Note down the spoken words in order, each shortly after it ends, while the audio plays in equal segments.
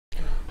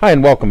Hi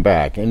and welcome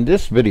back. In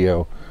this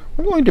video,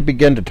 we're going to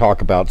begin to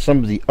talk about some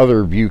of the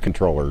other view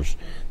controllers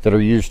that are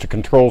used to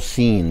control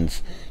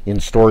scenes in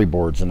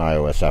storyboards and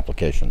iOS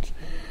applications.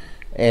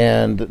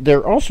 And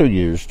they're also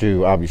used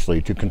to,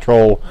 obviously, to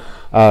control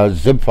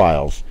zip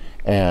files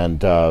and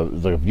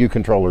the view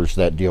controllers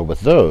that deal with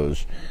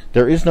those.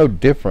 There is no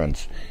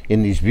difference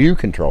in these view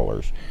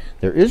controllers.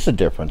 There is a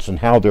difference in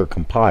how they're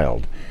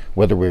compiled,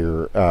 whether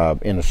we're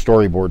in a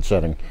storyboard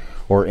setting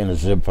or in a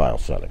zip file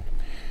setting.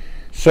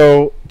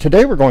 So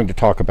today we're going to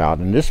talk about,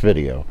 in this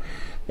video,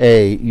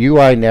 a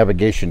UI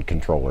navigation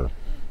controller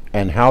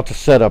and how to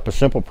set up a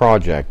simple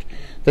project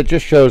that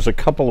just shows a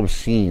couple of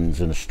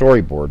scenes in a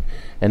storyboard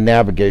and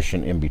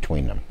navigation in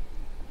between them.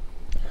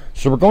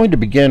 So we're going to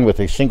begin with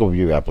a single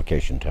view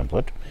application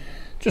template,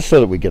 just so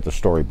that we get the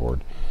storyboard.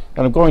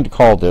 And I'm going to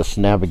call this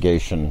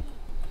navigation,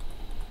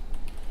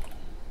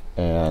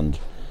 and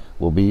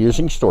we'll be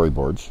using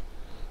storyboards,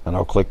 and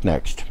I'll click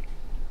next.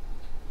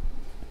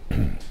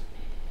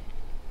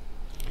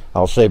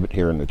 I'll save it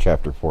here in the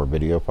Chapter 4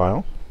 video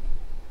file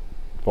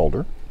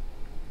folder.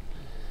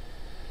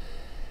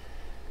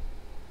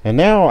 And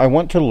now I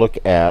want to look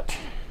at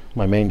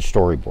my main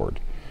storyboard.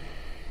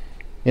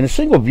 In a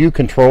single view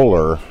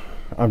controller,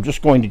 I'm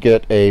just going to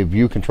get a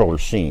view controller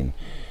scene.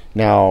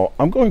 Now,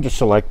 I'm going to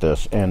select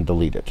this and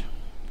delete it.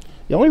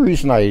 The only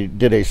reason I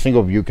did a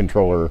single view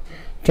controller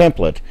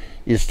template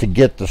is to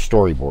get the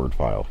storyboard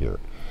file here.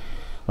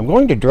 I'm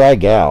going to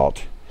drag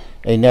out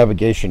a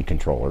navigation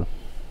controller.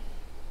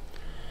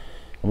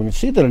 And we can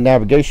see that a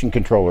navigation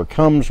controller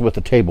comes with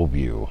a table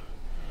view.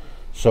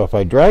 So if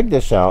I drag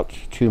this out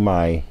to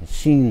my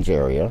scenes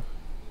area,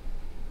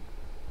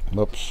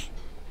 whoops,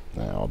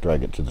 now I'll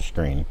drag it to the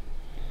screen,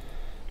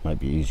 might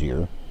be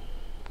easier.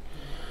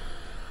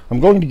 I'm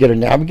going to get a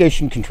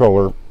navigation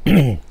controller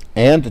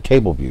and a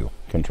table view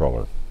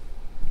controller.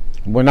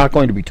 We're not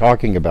going to be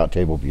talking about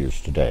table views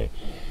today.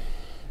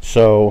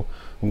 So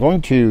I'm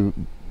going to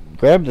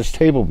grab this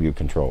table view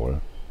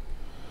controller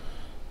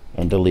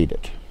and delete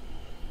it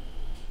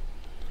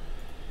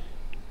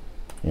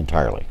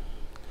entirely.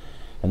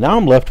 And now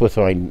I'm left with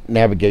my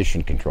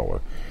navigation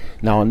controller.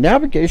 Now, a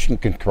navigation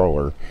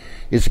controller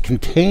is a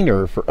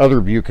container for other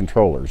view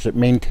controllers. It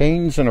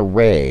maintains an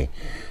array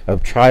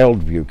of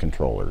child view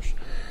controllers.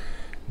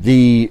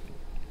 It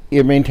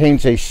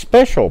maintains a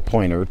special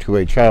pointer to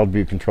a child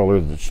view controller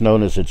that's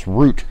known as its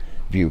root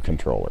view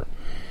controller.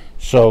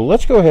 So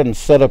let's go ahead and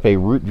set up a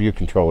root view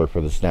controller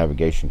for this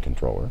navigation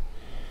controller.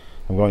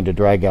 I'm going to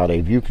drag out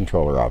a view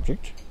controller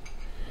object.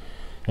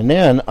 And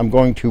then I'm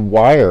going to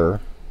wire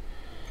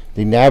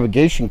the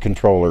navigation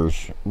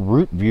controller's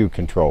root view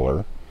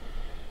controller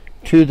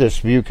to this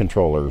view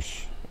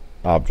controller's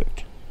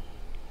object.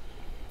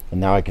 And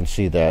now I can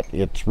see that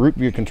its root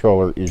view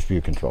controller is view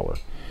controller.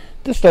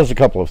 This does a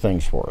couple of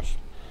things for us.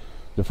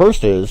 The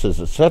first is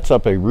it sets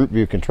up a root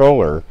view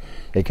controller,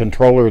 a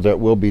controller that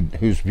will be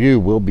whose view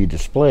will be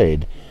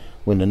displayed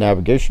when the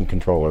navigation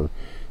controller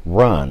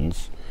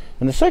runs.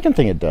 And the second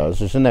thing it does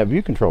is in that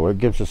view controller it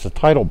gives us a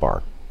title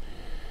bar.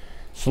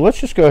 So let's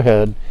just go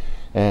ahead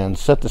and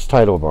set this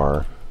title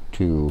bar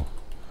to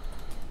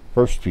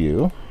first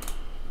view.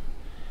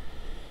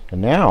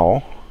 And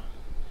now,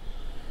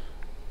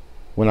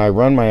 when I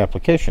run my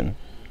application,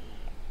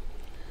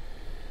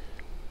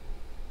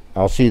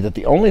 I'll see that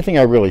the only thing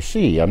I really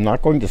see, I'm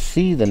not going to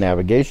see the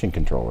navigation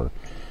controller,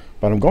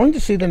 but I'm going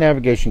to see the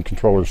navigation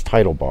controller's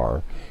title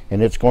bar,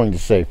 and it's going to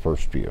say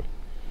first view.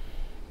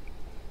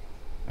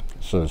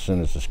 So as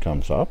soon as this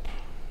comes up,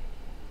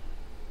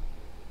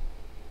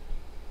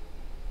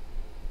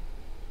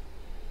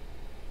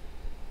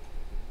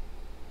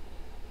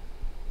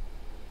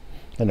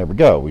 and there we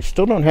go. We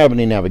still don't have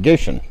any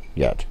navigation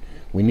yet.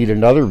 We need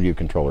another view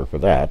controller for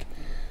that.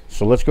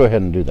 So let's go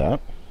ahead and do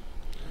that.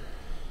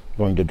 I'm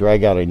going to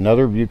drag out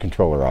another view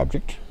controller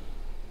object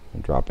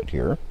and drop it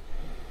here.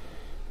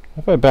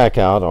 If I back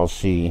out, I'll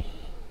see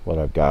what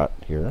I've got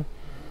here.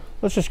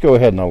 Let's just go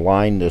ahead and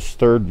align this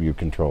third view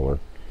controller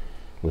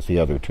with the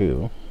other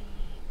two.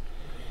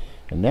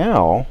 And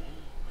now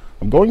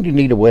I'm going to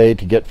need a way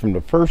to get from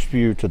the first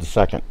view to the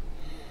second.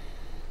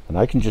 And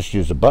I can just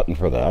use a button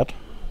for that.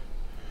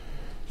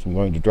 So I'm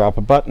going to drop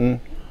a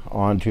button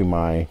onto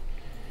my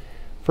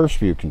first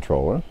view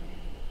controller.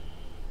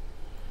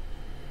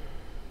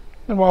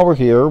 And while we're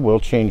here, we'll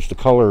change the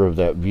color of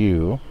that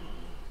view.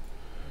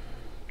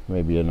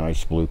 Maybe a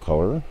nice blue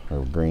color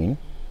or green.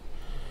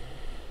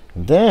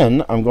 And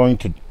then I'm going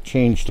to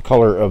change the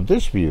color of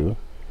this view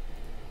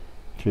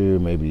to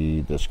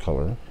maybe this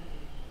color.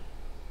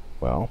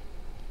 Well,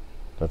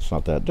 that's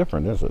not that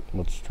different, is it?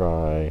 Let's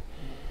try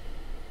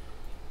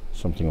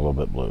something a little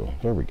bit blue.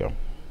 There we go.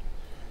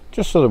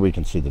 Just so that we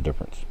can see the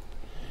difference.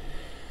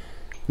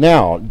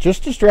 Now,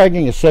 just as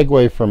dragging a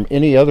segue from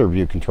any other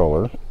view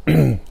controller,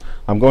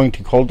 I'm going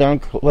to hold down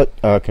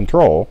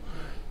Control,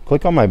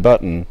 click on my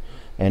button,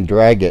 and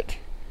drag it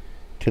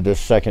to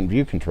this second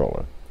view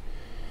controller.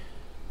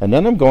 And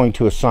then I'm going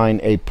to assign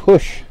a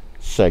push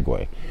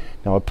segue.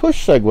 Now, a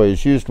push segue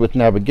is used with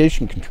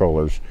navigation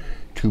controllers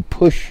to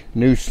push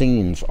new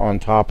scenes on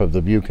top of the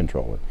view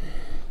controller.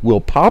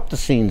 will pop the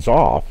scenes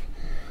off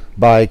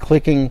by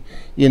clicking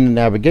in the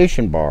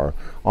navigation bar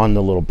on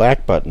the little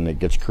back button that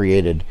gets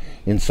created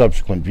in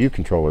subsequent view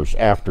controllers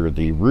after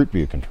the root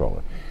view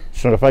controller.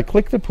 So if I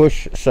click the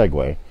push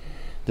segue,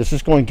 this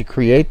is going to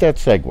create that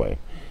segue.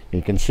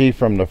 You can see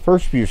from the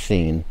first view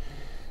scene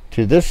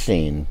to this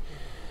scene,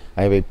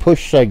 I have a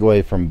push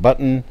segue from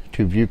button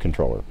to view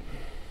controller.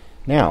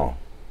 Now,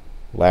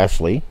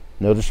 lastly,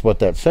 notice what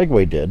that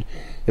segue did.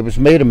 It was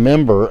made a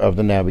member of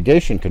the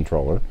navigation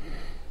controller,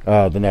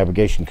 the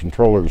navigation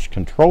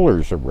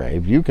controllers array,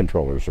 view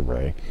controllers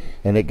array,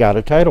 and it got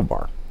a title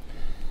bar.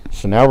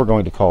 So now we're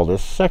going to call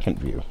this second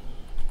view,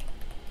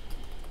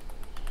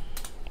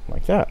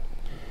 like that.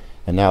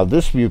 And now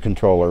this view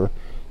controller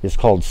is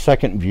called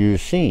second view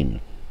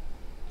scene.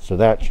 So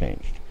that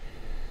changed.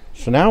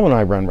 So now when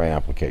I run my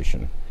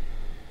application,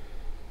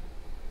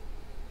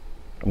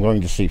 I'm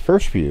going to see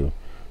first view.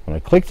 When I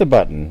click the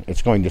button,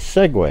 it's going to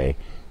segue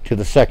to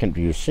the second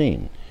view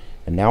scene.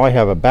 And now I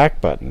have a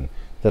back button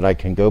that I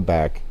can go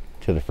back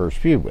to the first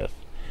view with.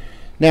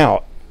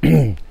 Now,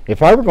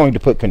 if I were going to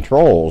put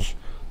controls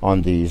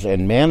on these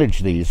and manage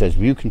these as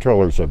view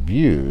controllers of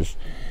views,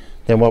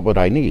 then what would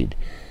I need?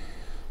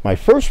 My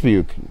first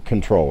view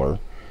controller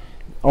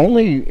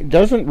only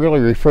doesn't really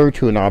refer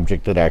to an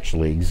object that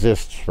actually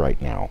exists right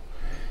now.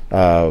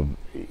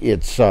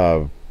 It's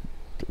not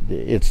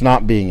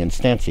being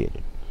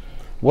instantiated.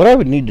 What I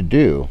would need to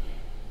do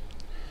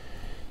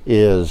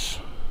is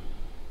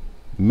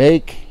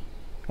make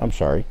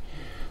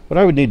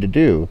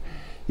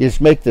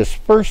this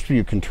first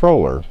view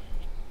controller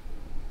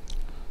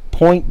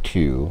point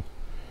to,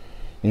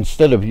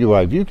 instead of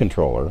UI view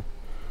controller,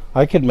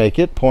 I could make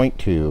it point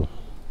to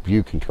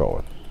view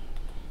controller,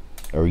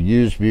 or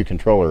use view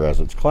controller as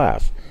its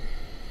class.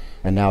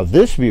 And now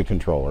this view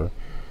controller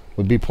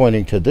would be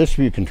pointing to this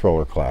view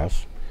controller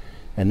class,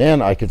 and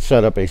then I could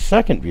set up a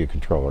second view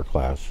controller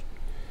class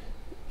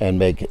and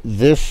make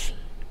this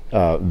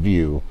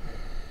view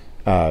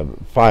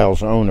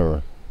file's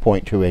owner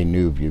point to a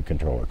new view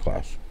controller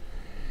class.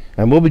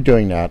 And we'll be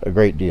doing that a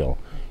great deal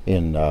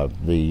in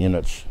the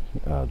units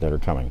that are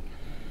coming.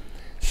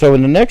 So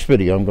in the next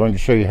video, I'm going to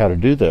show you how to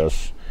do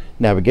this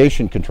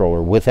navigation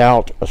controller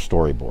without a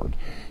storyboard.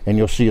 And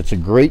you'll see it's a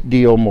great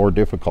deal more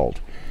difficult.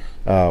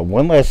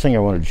 One last thing I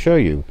wanted to show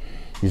you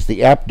is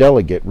the app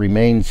delegate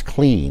remains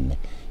clean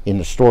in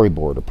the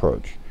storyboard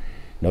approach.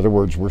 In other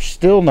words, we're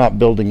still not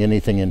building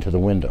anything into the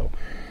window.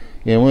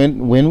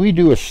 And when we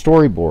do a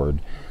storyboard,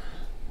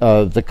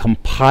 the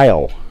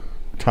compile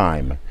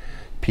time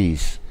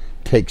piece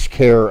takes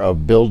care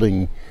of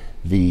building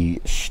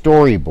the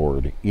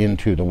storyboard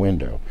into the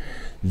window.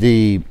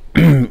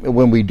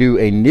 When we do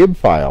a nib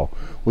file,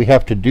 we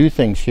have to do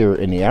things here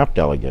in the app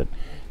delegate,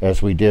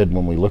 as we did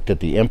when we looked at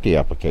the empty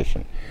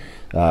application,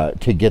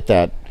 to get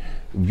that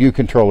view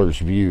controller's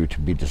view to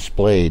be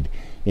displayed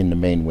in the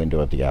main window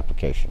of the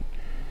application.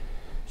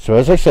 So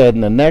as I said,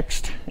 in the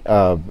next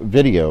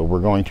video,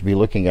 we're going to be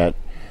looking at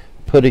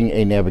putting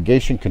a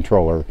navigation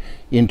controller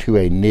into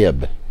a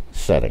nib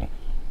setting.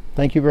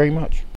 Thank you very much.